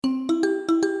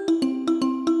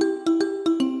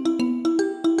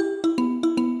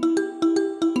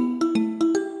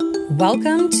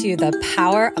Welcome to the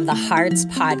Power of the Hearts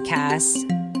podcast.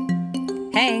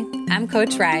 Hey, I'm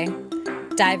Coach Ray,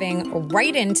 diving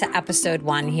right into episode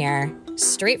 1 here,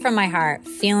 straight from my heart,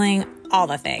 feeling all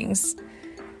the things.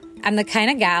 I'm the kind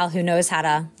of gal who knows how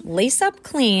to lace up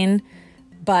clean,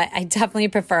 but I definitely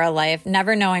prefer a life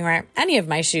never knowing where any of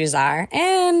my shoes are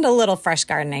and a little fresh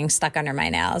gardening stuck under my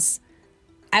nails.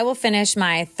 I will finish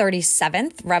my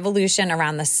 37th revolution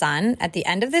around the sun at the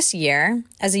end of this year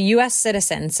as a U.S.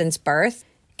 citizen since birth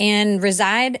and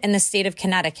reside in the state of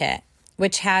Connecticut,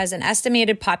 which has an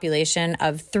estimated population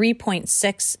of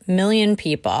 3.6 million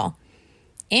people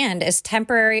and is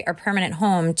temporary or permanent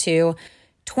home to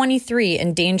 23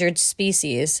 endangered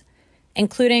species,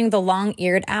 including the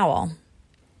long-eared owl.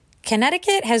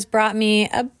 Connecticut has brought me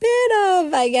a bit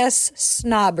of,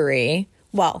 snobbery.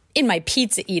 Well, in my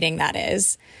pizza eating, that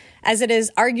is, as it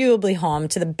is arguably home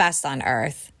to the best on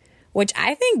earth, which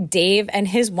I think Dave and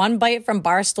his one bite from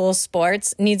Barstool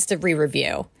Sports needs to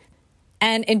re-review.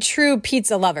 And in true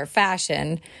pizza lover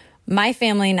fashion, my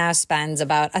family now spends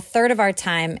about a third of our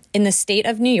time in the state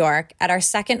of New York at our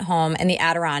second home in the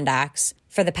Adirondacks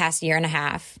for the past year and a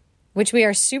half, which we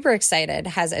are super excited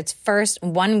has its first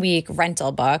 1-week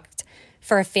rental booked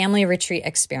for a family retreat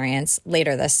experience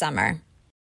later this summer.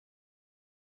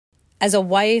 As a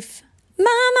wife,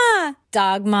 mama,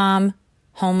 dog mom,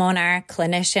 homeowner,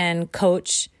 clinician,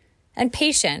 coach, and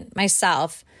patient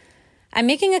myself, I'm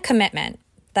making a commitment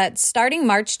that starting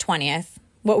March 20th,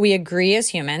 what we agree as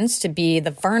humans to be the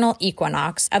vernal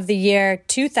equinox of the year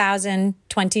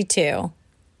 2022,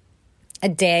 a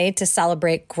day to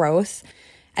celebrate growth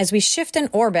as we shift in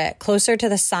orbit closer to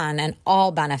the sun and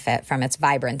all benefit from its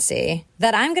vibrancy,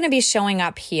 that I'm going to be showing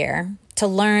up here to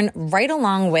learn right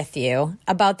along with you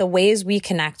about the ways we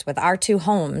connect with our two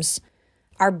homes,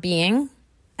 our being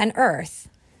and earth.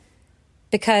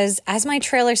 Because as my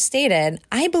trailer stated,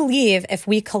 I believe if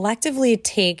we collectively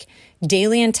take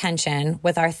daily intention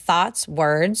with our thoughts,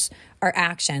 words, or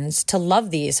actions to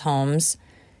love these homes,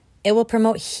 it will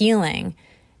promote healing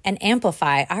and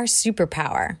amplify our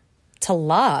superpower to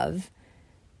love,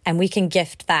 and we can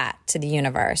gift that to the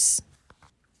universe.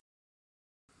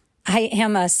 I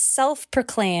am a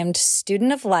self-proclaimed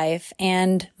student of life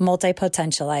and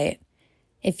multi-potentialite.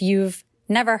 If you've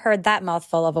never heard that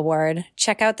mouthful of a word,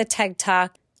 check out the TED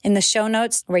Talk in the show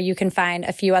notes where you can find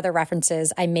a few other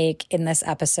references I make in this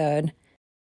episode.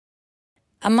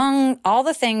 Among all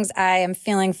the things I am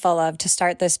feeling full of to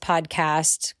start this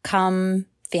podcast come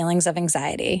feelings of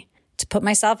anxiety. To put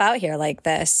myself out here like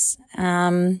this,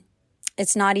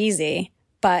 it's not easy,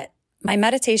 but my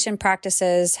meditation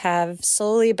practices have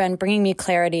slowly been bringing me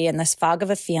clarity in this fog of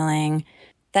a feeling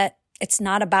that it's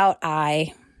not about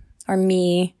I or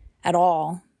me at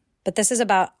all, but this is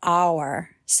about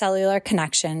our cellular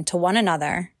connection to one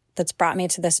another that's brought me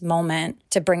to this moment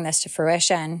to bring this to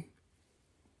fruition.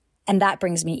 And that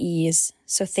brings me ease.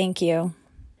 So thank you.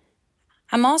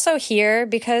 I'm also here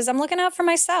because I'm looking out for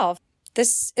myself.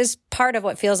 This is part of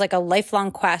what feels like a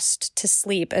lifelong quest to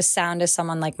sleep as sound as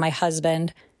someone like my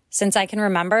husband. Since I can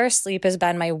remember, sleep has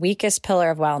been my weakest pillar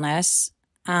of wellness.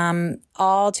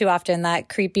 All too often, that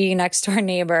creepy next door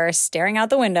neighbor staring out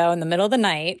the window in the middle of the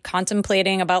night,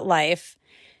 contemplating about life.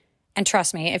 And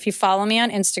trust me, if you follow me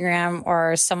on Instagram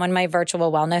or some of my virtual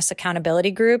wellness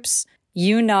accountability groups,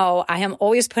 you know I am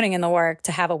always putting in the work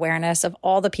to have awareness of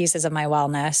all the pieces of my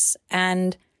wellness.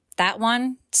 And that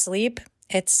one, sleep,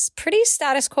 it's pretty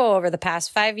status quo over the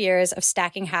past 5 years of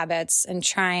stacking habits and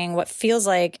trying what feels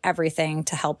like everything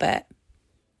to help it.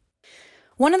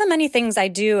 One of the many things I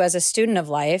do as a student of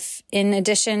life, in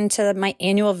addition to my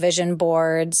annual vision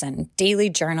boards and daily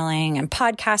journaling and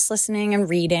podcast listening and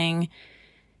reading,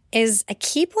 is I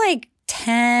keep like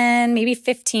 10, maybe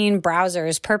 15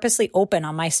 browsers purposely open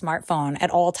on my smartphone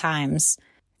at all times.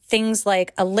 Things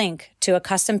like a link to a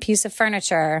custom piece of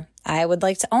furniture I would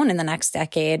like to own in the next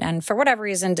decade, and for whatever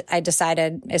reason I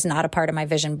decided is not a part of my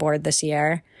vision board this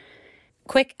year.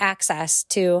 Quick access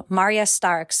to Maria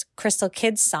Stark's Crystal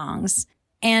Kids songs,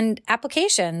 and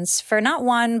applications for not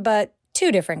one, but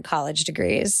 2 different college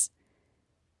degrees.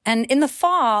 And in the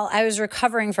fall, I was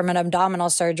recovering from an abdominal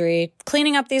surgery,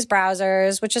 cleaning up these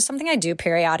browsers, which is something I do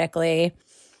periodically.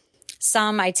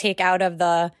 Some I take out of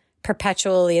the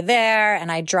perpetually there,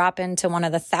 and I drop into one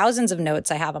of the thousands of notes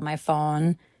I have on my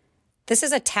phone. This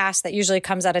is a task that usually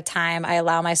comes at a time I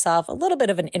allow myself a little bit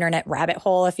of an internet rabbit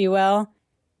hole, if you will.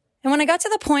 And when I got to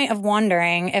the point of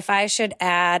wondering if I should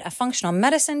add a functional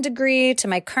medicine degree to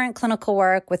my current clinical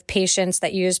work with patients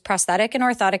that use prosthetic and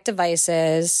orthotic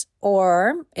devices,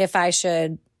 or if I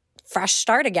should fresh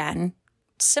start again,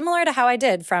 similar to how I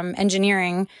did from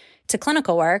engineering to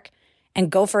clinical work,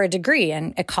 and go for a degree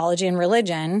in ecology and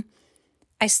religion,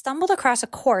 I stumbled across a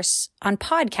course on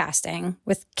podcasting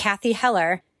with Cathy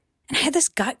Heller. And I had this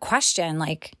gut question,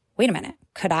 like, wait a minute,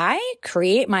 could I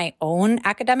create my own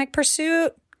academic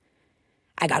pursuit?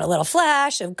 I got a little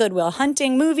flash of Good Will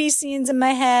Hunting movie scenes in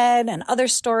my head and other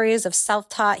stories of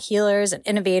self-taught healers and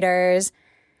innovators.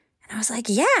 And I was like,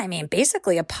 yeah, I mean,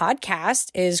 basically a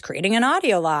podcast is creating an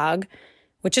audio log,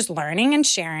 which is learning and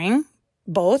sharing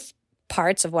both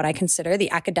parts of what I consider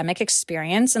the academic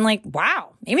experience. And like,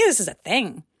 wow, maybe this is a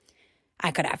thing.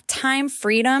 I could have time,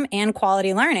 freedom, and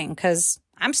quality learning because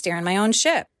I'm steering my own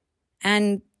ship.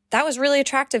 And that was really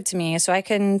attractive to me, so I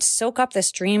can soak up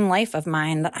this dream life of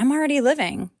mine that I'm already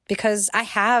living because I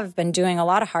have been doing a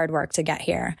lot of hard work to get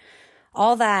here.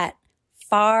 All that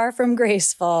far from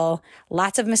graceful,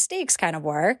 lots of mistakes kind of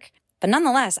work, but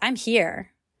nonetheless, I'm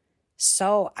here.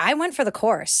 So I went for the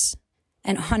course.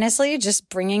 And honestly, just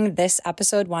bringing this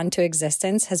episode 1 to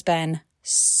existence has been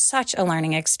such a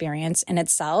learning experience in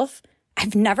itself.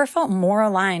 I've never felt more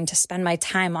aligned to spend my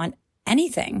time on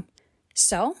anything.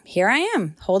 So here I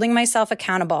am, holding myself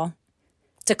accountable,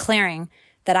 declaring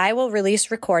that I will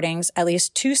release recordings at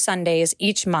least 2 Sundays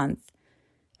each month.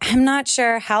 I'm not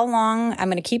sure how long I'm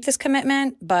going to keep this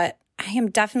commitment, but I am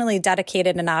definitely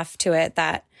dedicated enough to it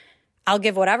that I'll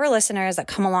give whatever listeners that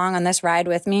come along on this ride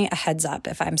with me a heads up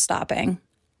if I'm stopping.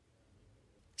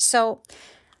 So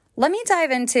let me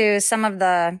dive into some of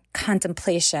the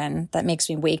contemplation that makes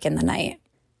me wake in the night.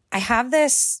 I have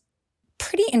this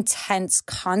pretty intense,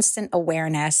 constant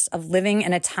awareness of living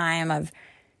in a time of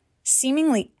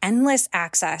seemingly endless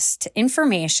access to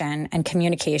information and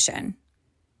communication.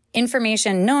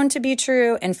 Information known to be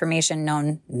true, information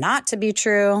known not to be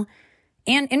true,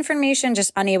 and information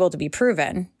just unable to be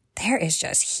proven. There is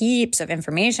just heaps of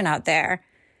information out there.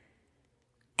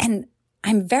 And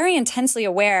I'm very intensely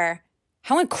aware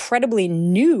how incredibly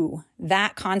new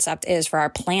that concept is for our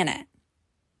planet.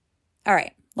 All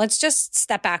right, let's just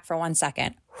step back for 1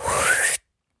 second.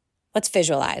 Let's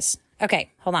visualize.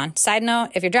 Okay, hold on. Side note,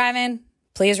 if you're driving,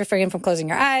 please refrain from closing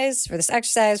your eyes for this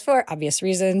exercise for obvious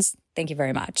reasons. Thank you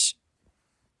very much.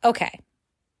 Okay,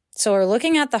 so we're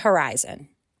looking at the horizon.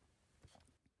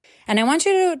 And I want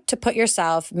you to put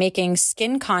yourself making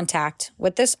skin contact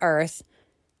with this earth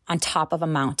on top of a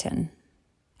mountain.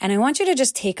 And I want you to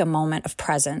just take a moment of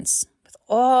presence with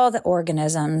all the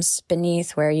organisms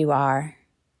beneath where you are.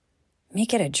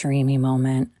 Make it a dreamy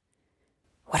moment.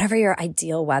 Whatever your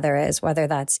ideal weather is, whether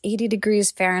that's 80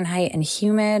 degrees Fahrenheit and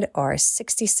humid or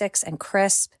 66 and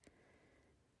crisp,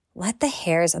 let the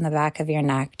hairs on the back of your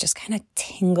neck just kind of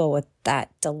tingle with that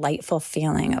delightful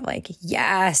feeling of like,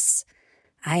 yes,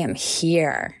 I am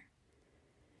here.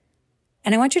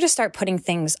 And I want you to start putting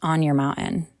things on your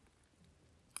mountain.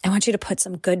 I want you to put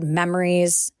some good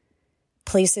memories,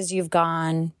 places you've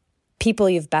gone, people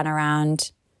you've been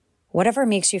around, whatever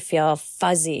makes you feel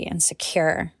fuzzy and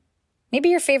secure. Maybe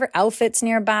your favorite outfits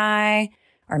nearby,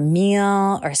 or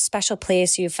meal, or a special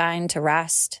place you find to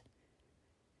rest.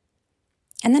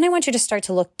 And then I want you to start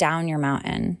to look down your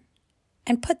mountain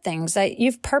and put things that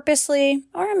you've purposely,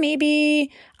 or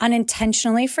maybe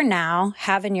unintentionally for now,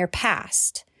 have in your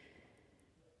past,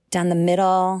 down the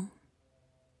middle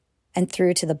and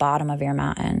through to the bottom of your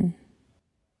mountain.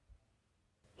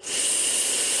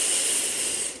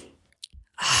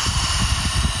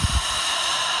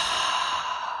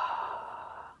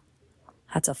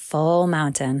 That's a full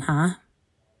mountain, huh?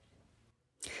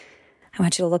 I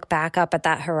want you to look back up at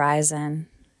that horizon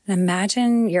and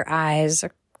imagine your eyes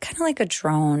are kind of like a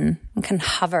drone and can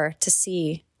hover to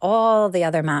see all the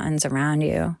other mountains around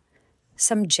you.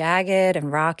 Some jagged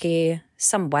and rocky,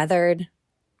 some weathered,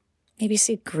 maybe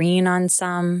see green on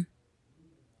some.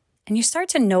 And you start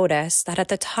to notice that at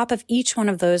the top of each one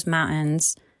of those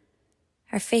mountains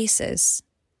are faces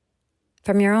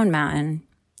from your own mountain,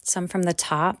 some from the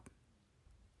top,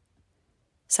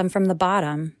 some from the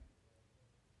bottom.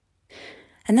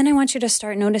 And then I want you to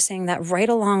start noticing that right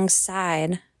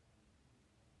alongside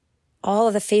all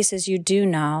of the faces you do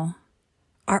know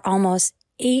are almost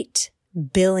 8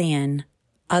 billion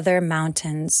other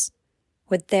mountains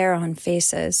with their own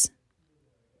faces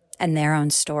and their own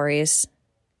stories.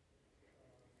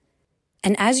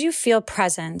 And as you feel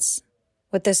presence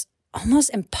with this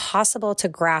almost impossible to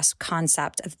grasp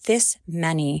concept of this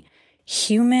many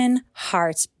human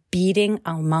hearts beating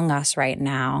among us right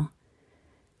now,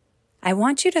 I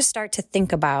want you to start to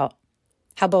think about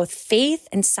how both faith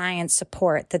and science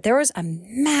support that there was a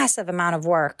massive amount of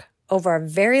work over a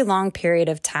very long period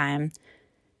of time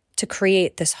to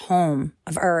create this home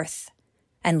of Earth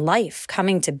and life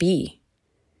coming to be.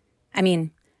 I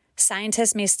mean,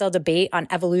 Scientists may still debate on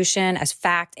evolution as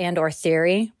fact and or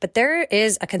theory, but there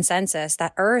is a consensus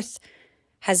that Earth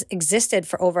has existed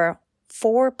for over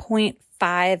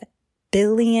 4.5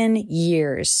 billion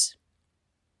years.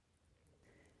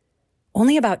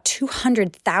 Only about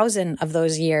 200,000 of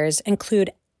those years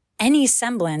include any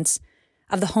semblance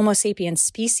of the Homo sapiens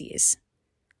species.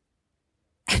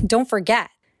 And don't forget,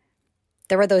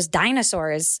 there were those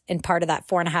dinosaurs in part of that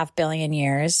 4.5 billion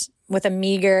years, with a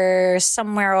meager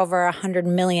somewhere over 100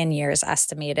 million years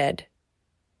estimated.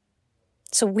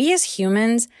 So we as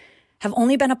humans have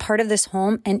only been a part of this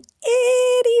home an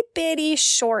itty bitty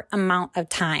short amount of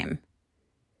time.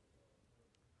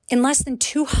 In less than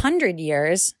 200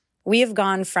 years, we have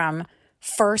gone from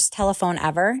first telephone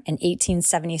ever in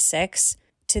 1876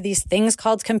 to these things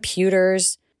called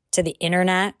computers, to the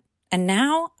internet, and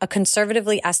now a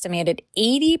conservatively estimated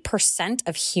 80%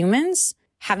 of humans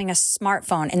having a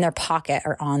smartphone in their pocket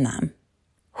or on them.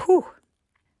 Whew.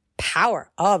 Power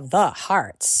of the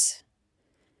hearts.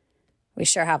 We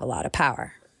sure have a lot of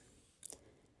power.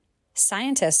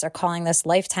 Scientists are calling this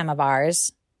lifetime of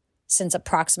ours, since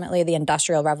approximately the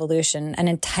Industrial Revolution, an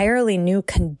entirely new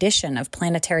condition of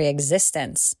planetary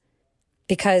existence,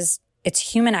 because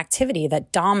it's human activity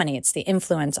that dominates the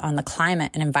influence on the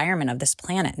climate and environment of this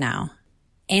planet now.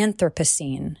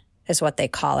 Anthropocene is what they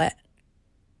call it.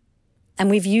 And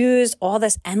we've used all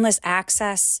this endless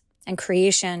access and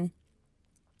creation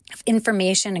of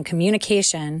information and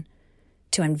communication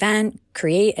to invent,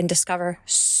 create, and discover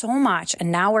so much.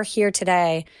 And now we're here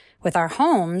today with our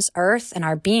homes, Earth, and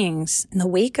our beings in the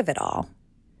wake of it all.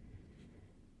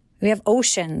 We have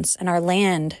oceans and our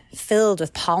land filled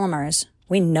with polymers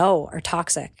we know are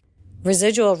toxic,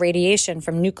 residual radiation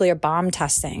from nuclear bomb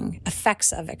testing,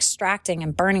 effects of extracting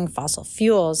and burning fossil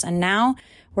fuels, and now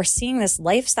we're seeing this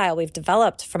lifestyle we've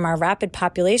developed from our rapid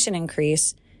population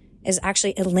increase is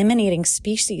actually eliminating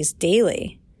species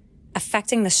daily,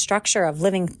 affecting the structure of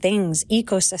living things,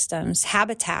 ecosystems,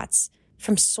 habitats,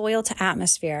 from soil to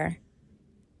atmosphere,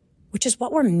 which is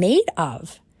what we're made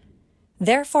of.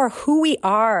 Therefore, who we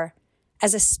are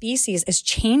as a species is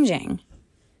changing.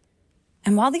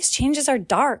 And while these changes are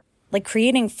dark, like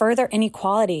creating further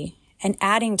inequality and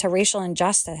adding to racial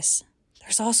injustice,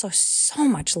 there's also so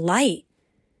much light.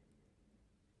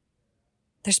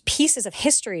 There's pieces of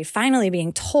history finally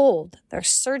being told. There's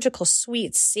surgical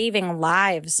suites saving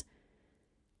lives,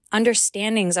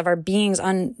 understandings of our beings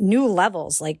on new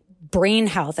levels like brain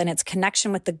health and its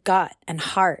connection with the gut and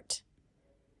heart,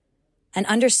 an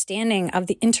understanding of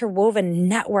the interwoven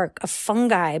network of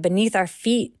fungi beneath our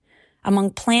feet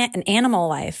among plant and animal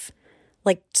life,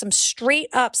 like some straight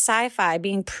up sci-fi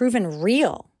being proven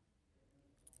real.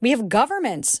 We have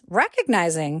governments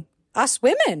recognizing us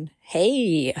women,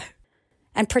 hey,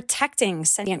 and protecting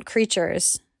sentient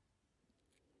creatures.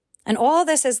 And all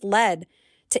this has led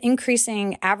to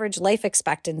increasing average life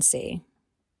expectancy,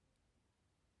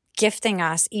 gifting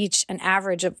us each an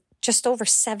average of just over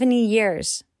 70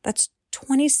 years. That's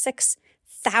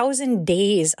 26,000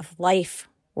 days of life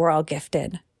we're all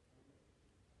gifted.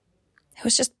 It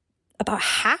was just about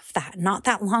half that not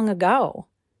that long ago,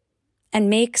 and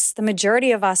makes the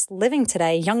majority of us living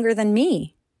today younger than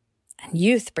me. And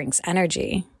youth brings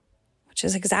energy, which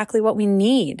is exactly what we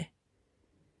need.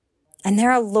 And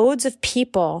there are loads of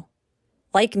people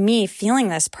like me feeling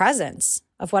this presence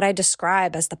of what I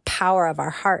describe as the power of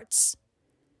our hearts,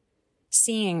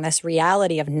 seeing this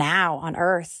reality of now on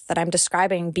Earth that I'm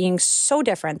describing being so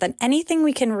different than anything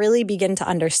we can really begin to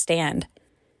understand.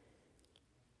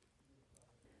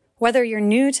 Whether you're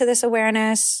new to this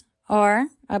awareness or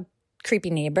a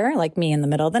creepy neighbor like me in the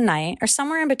middle of the night or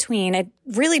somewhere in between, it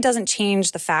really doesn't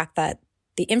change the fact that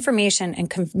the information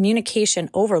and communication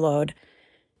overload,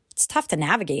 it's tough to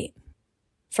navigate.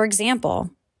 For example,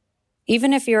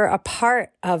 even if you're a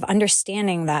part of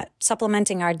understanding that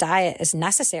supplementing our diet is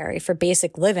necessary for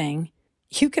basic living,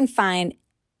 you can find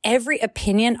every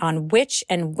opinion on which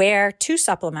and where to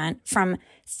supplement, from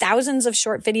thousands of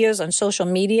short videos on social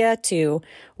media to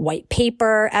white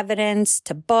paper evidence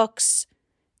to books.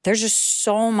 There's just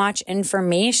so much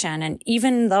information. And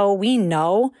even though we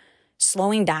know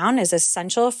slowing down is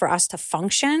essential for us to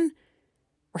function,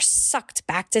 we're sucked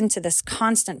back into this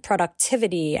constant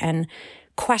productivity and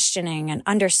questioning and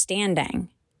understanding.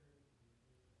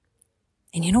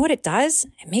 And you know what it does?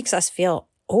 It makes us feel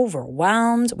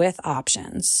overwhelmed with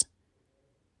options.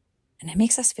 And it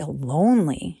makes us feel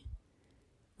lonely,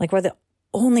 like we're the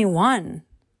only one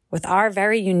with our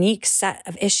very unique set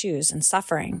of issues and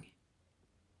suffering.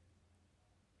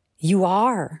 You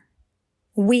are.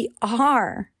 We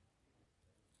are.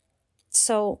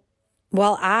 So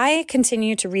while I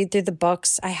continue to read through the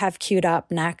books I have queued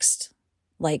up next,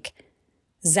 like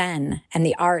Zen and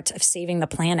the Art of Saving the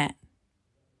Planet,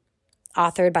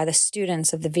 authored by the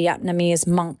students of the Vietnamese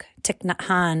monk Thich Nhat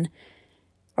Hanh,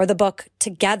 or the book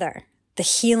Together, The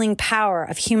Healing Power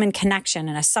of Human Connection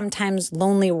in a Sometimes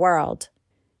Lonely World,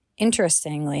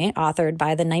 interestingly authored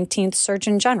by the 19th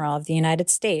Surgeon General of the United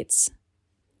States.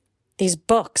 These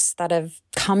books that have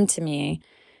come to me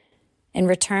in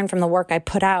return from the work I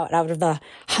put out of the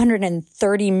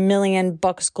 130 million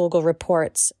books Google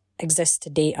reports exist to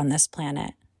date on this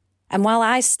planet. And while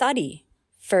I study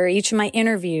for each of my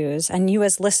interviews and you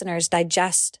as listeners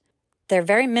digest their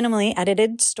very minimally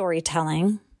edited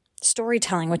storytelling,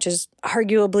 which is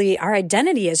arguably our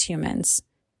identity as humans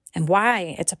and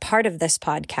why it's a part of this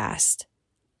podcast.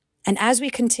 And as we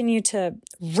continue to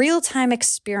real-time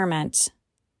experiment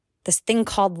this thing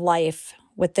called life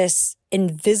with this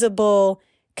invisible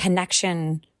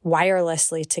connection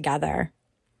wirelessly together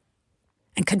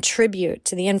and contribute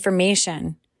to the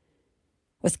information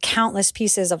with countless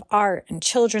pieces of art and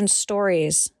children's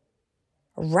stories,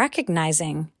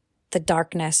 recognizing the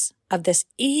darkness of this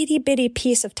itty-bitty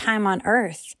piece of time on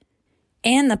earth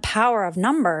and the power of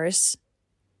numbers,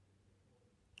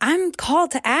 I'm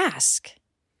called to ask,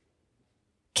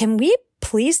 can we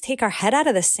please take our head out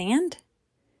of the sand?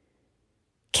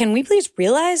 Can we please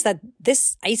realize that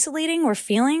this isolating we're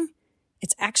feeling,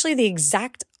 it's actually the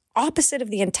exact opposite of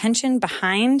the intention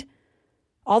behind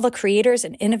all the creators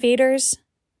and innovators?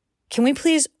 Can we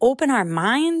please open our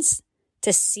minds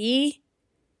to see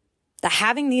that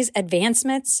having these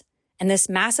advancements and this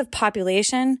massive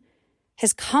population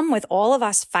has come with all of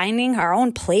us finding our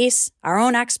own place, our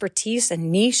own expertise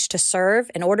and niche to serve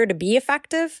in order to be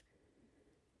effective?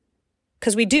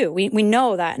 Because we do. We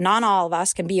know that not all of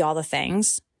us can be all the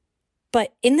things.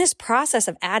 But in this process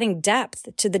of adding depth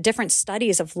to the different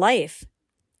studies of life,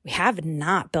 we have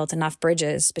not built enough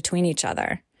bridges between each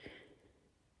other.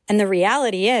 And the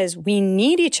reality is we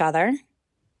need each other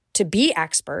to be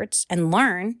experts and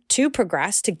learn to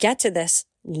progress to get to this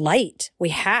light we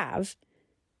have.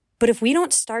 But if we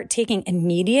don't start taking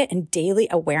immediate and daily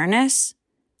awareness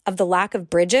of the lack of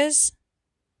bridges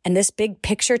and this big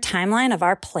picture timeline of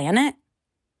our planet,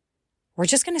 we're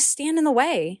just going to stand in the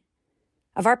way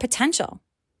of our potential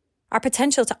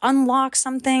to unlock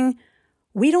something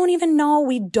we don't even know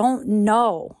we don't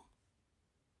know.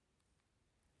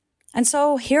 And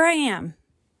so here I am,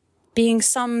 being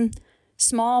some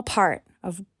small part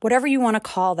of whatever you want to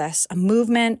call this, a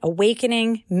movement,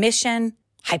 awakening, mission,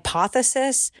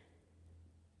 hypothesis,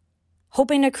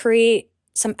 hoping to create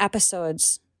some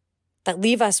episodes that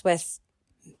leave us with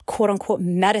quote unquote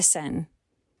medicine,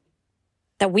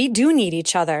 that we do need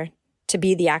each other to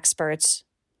be the experts,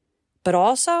 but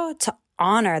also to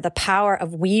honor the power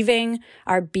of weaving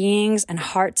our beings and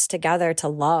hearts together to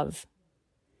love.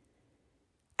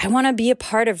 I want to be a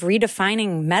part of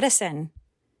redefining medicine.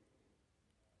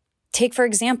 Take, for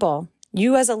example,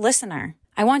 you as a listener.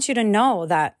 I want you to know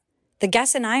that the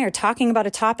guest and I are talking about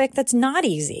a topic that's not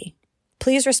easy.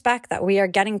 Please respect that we are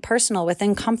getting personal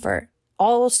within comfort,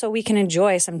 all so we can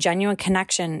enjoy some genuine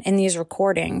connection in these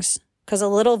recordings, because a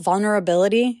little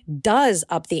vulnerability does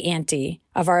up the ante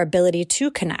of our ability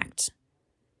to connect.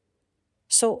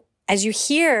 So as you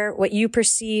hear what you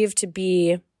perceive to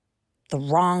be the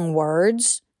wrong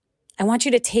words, I want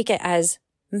you to take it as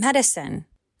medicine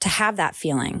to have that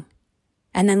feeling.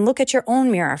 And then look at your own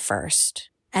mirror first,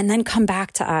 and then come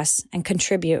back to us and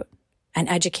contribute and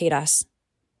educate us.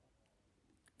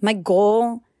 My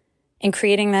goal in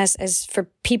creating this is for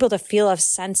people to feel a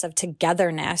sense of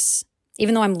togetherness.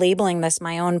 Even though I'm labeling this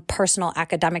my own personal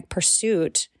academic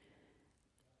pursuit,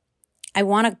 I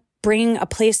want to bring a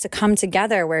place to come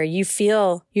together where you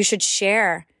feel you should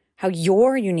share how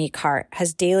your unique heart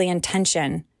has daily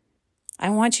intention. I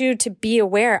want you to be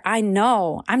aware, I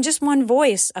know I'm just one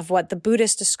voice of what the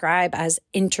Buddhists describe as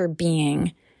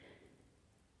interbeing.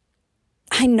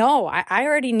 I know I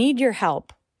already need your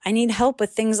help. I need help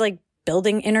with things like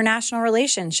building international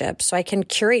relationships so I can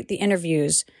curate the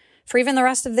interviews for even the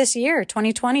rest of this year,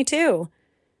 2022,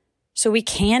 so we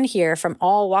can hear from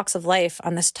all walks of life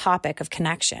on this topic of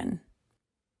connection.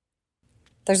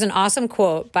 There's an awesome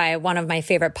quote by one of my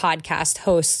favorite podcast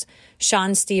hosts,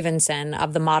 Sean Stevenson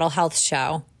of the Model Health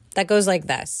Show, that goes like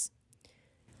this.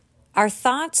 Our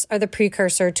thoughts are the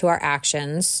precursor to our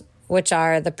actions, which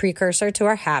are the precursor to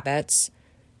our habits,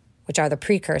 which are the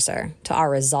precursor to our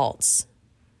results.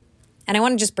 And I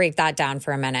want to just break that down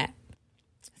for a minute.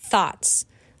 Thoughts,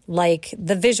 like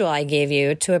the visual I gave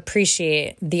you to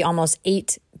appreciate the almost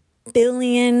 8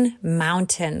 billion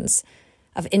mountains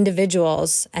of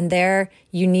individuals and their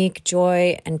unique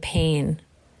joy and pain.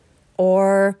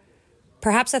 Or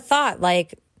perhaps a thought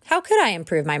like, how could I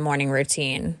improve my morning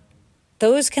routine?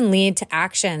 Those can lead to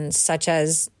actions such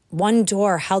as one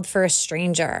door held for a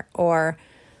stranger, or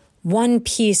one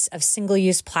piece of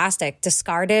single-use plastic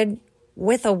discarded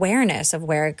with awareness of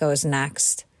where it goes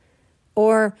next,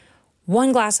 or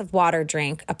one glass of water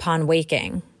drink upon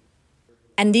waking.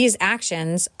 And these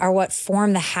actions are what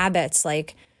form the habits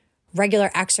like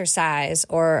regular exercise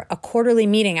or a quarterly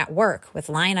meeting at work with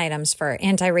line items for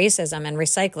anti-racism and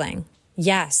recycling.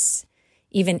 Yes,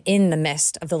 even in the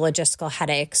midst of the logistical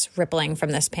headaches rippling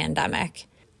from this pandemic.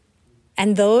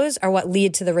 And those are what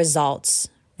lead to the results.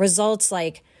 Results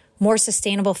like more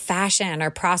sustainable fashion or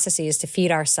processes to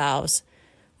feed ourselves,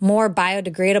 more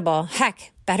biodegradable,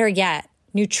 heck, better yet,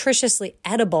 nutritiously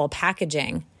edible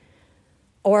packaging,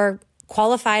 or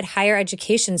qualified higher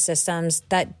education systems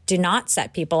that do not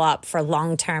set people up for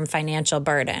long-term financial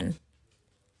burden.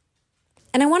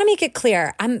 And I want to make it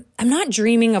clear, I'm not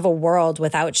dreaming of a world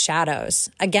without shadows.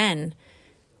 Again,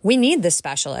 we need the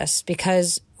specialists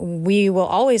because we will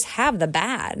always have the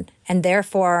bad and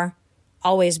therefore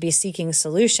always be seeking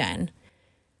solution.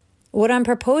 What I'm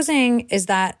proposing is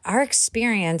that our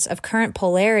experience of current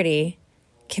polarity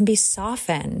can be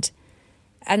softened,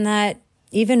 and that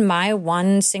even my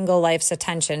one single life's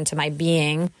attention to my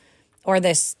being, or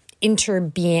this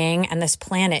interbeing and this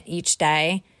planet each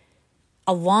day,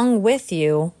 along with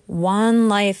you, one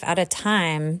life at a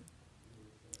time,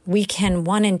 we can,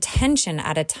 one intention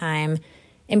at a time,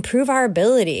 improve our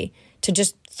ability to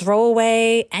just throw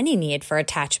away any need for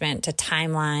attachment to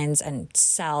timelines and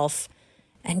self,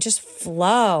 and just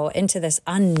flow into this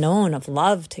unknown of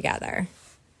love together.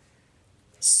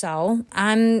 So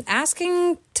I'm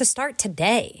asking to start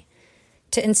today,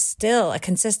 to instill a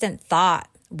consistent thought,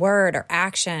 word, or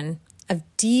action of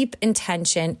deep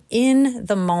intention in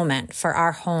the moment for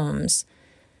our homes.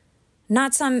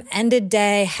 Not some ended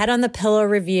day, head on the pillow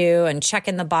review and check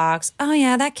in the box, oh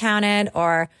yeah, that counted,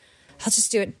 or I'll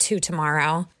just do it too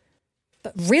tomorrow.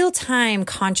 But real-time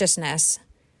consciousness,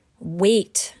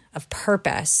 weight of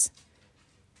purpose.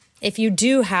 If you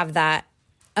do have that,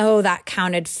 oh, that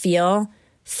counted feel,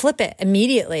 flip it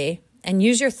immediately and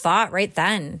use your thought right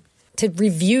then to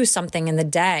review something in the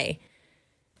day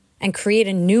and create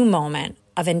a new moment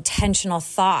of intentional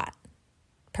thought.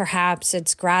 Perhaps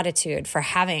it's gratitude for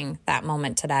having that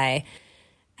moment today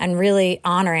and really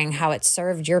honoring how it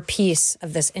served your piece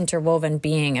of this interwoven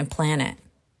being and planet.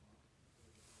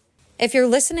 If you're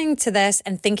listening to this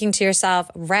and thinking to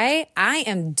yourself, Ray, I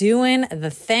am doing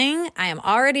the thing. I am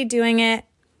already doing it.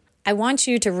 I want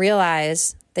you to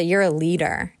realize that you're a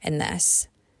leader in this.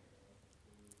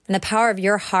 And the power of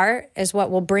your heart is what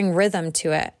will bring rhythm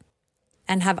to it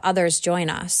and have others join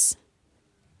us.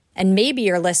 And maybe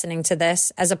you're listening to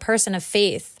this as a person of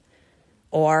faith,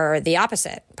 or the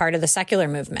opposite, part of the secular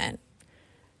movement.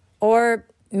 Or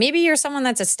maybe you're someone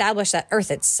that's established that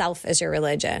Earth itself is your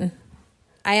religion.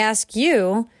 I ask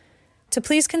you to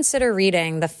please consider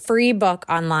reading the free book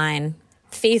online,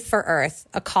 Faith for Earth,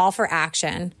 A Call for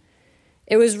Action.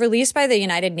 It was released by the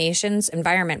United Nations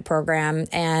Environment Program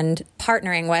and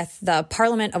partnering with the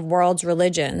Parliament of World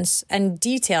Religions, and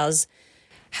details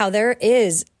how there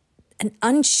is an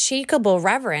unshakable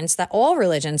reverence that all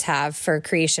religions have for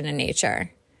creation and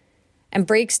nature, and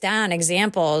breaks down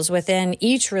examples within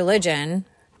each religion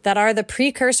that are the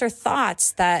precursor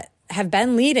thoughts that have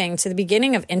been leading to the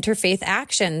beginning of interfaith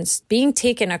actions being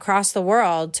taken across the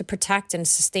world to protect and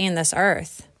sustain this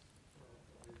earth.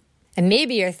 And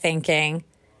maybe you're thinking,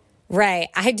 Ray,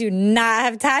 I do not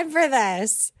have time for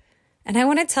this. And I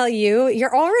want to tell you,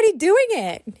 you're already doing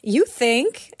it. You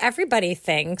think, everybody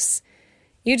thinks.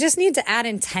 You just need to add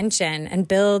intention and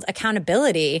build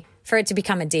accountability for it to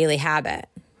become a daily habit.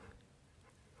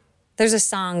 There's a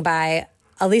song by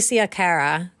Alicia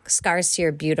Cara, Scars to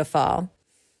Your Beautiful.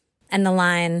 And the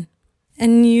line,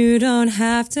 and you don't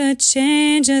have to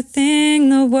change a thing,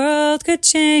 the world could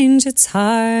change its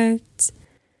heart,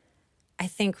 I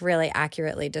think really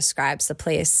accurately describes the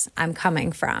place I'm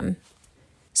coming from.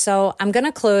 So I'm going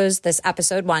to close this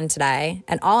episode 1 today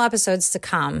and all episodes to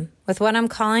come with what I'm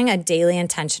calling a daily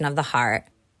intention of the heart,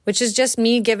 which is just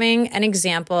me giving an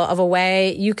example of a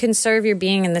way you can serve your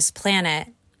being in this planet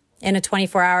in a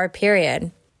 24-hour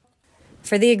period.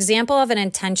 For the example of an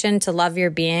intention to love your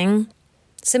being,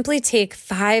 simply take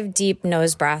 5 deep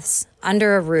nose breaths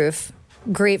under a roof,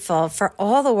 grateful for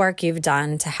all the work you've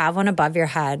done to have one above your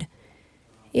head,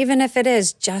 even if it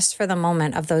is just for the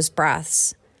moment of those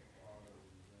breaths.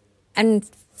 And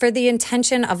for the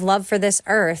intention of love for this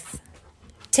earth,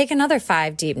 take another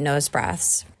 5 deep nose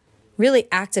breaths, really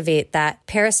activate that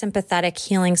parasympathetic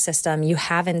healing system you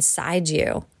have inside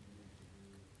you.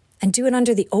 And do it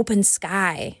under the open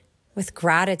sky with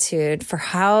gratitude for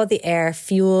how the air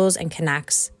fuels and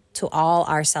connects to all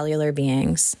our cellular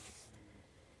beings.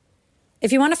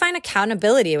 If you want to find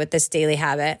accountability with this daily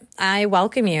habit, I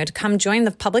welcome you to come join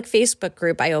the public Facebook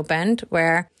group I opened,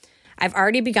 where I've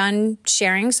already begun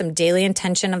sharing some daily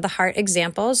intention of the heart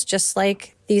examples, just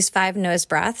like these 5 nose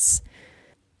breaths.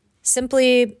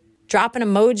 Simply drop an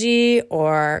emoji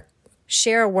or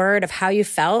share a word of how you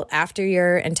felt after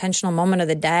your intentional moment of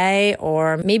the day,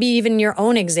 or maybe even your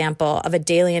own example of a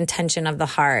daily intention of the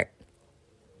heart.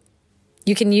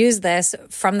 You can use this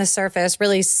from the surface,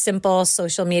 really simple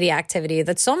social media activity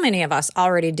that so many of us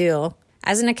already do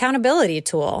as an accountability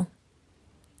tool.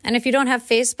 And if you don't have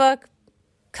Facebook,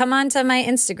 come onto my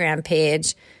Instagram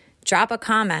page, drop a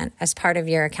comment as part of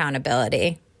your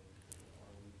accountability.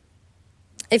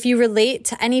 If you relate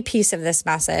to any piece of this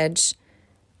message,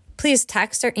 please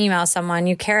text or email someone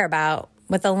you care about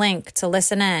with a link to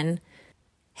listen in.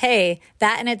 Hey,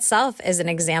 that in itself is an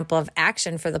example of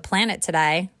action for the planet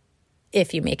today,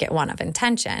 if you make it one of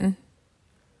intention.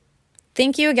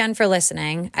 Thank you again for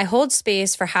listening. I hold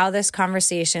space for how this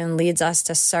conversation leads us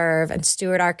to serve and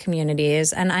steward our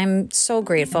communities, and I'm so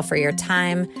grateful for your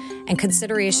time and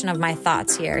consideration of my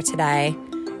thoughts here today,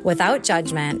 without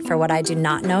judgment for what I do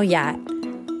not know yet,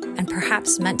 and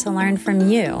perhaps meant to learn from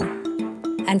you,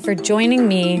 and for joining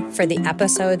me for the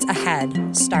episodes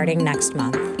ahead starting next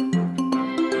month.